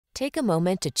Take a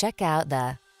moment to check out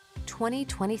the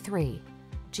 2023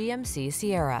 GMC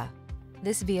Sierra.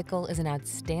 This vehicle is an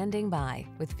outstanding buy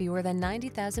with fewer than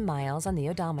 90,000 miles on the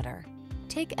odometer.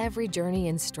 Take every journey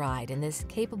in stride in this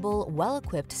capable,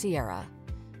 well-equipped Sierra.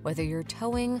 Whether you're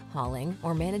towing, hauling,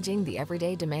 or managing the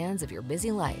everyday demands of your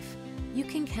busy life, you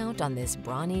can count on this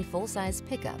brawny full-size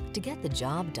pickup to get the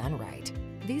job done right.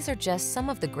 These are just some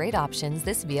of the great options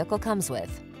this vehicle comes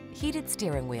with: heated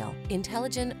steering wheel,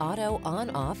 intelligent auto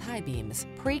on-off high beams,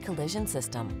 pre-collision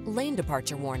system, lane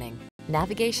departure warning,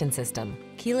 navigation system,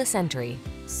 keyless entry,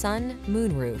 sun,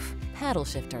 moonroof, paddle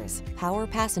shifters, power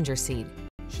passenger seat,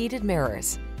 heated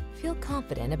mirrors. Feel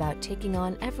confident about taking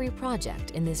on every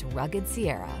project in this rugged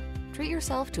Sierra. Treat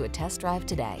yourself to a test drive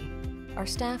today. Our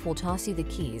staff will toss you the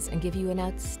keys and give you an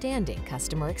outstanding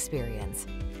customer experience.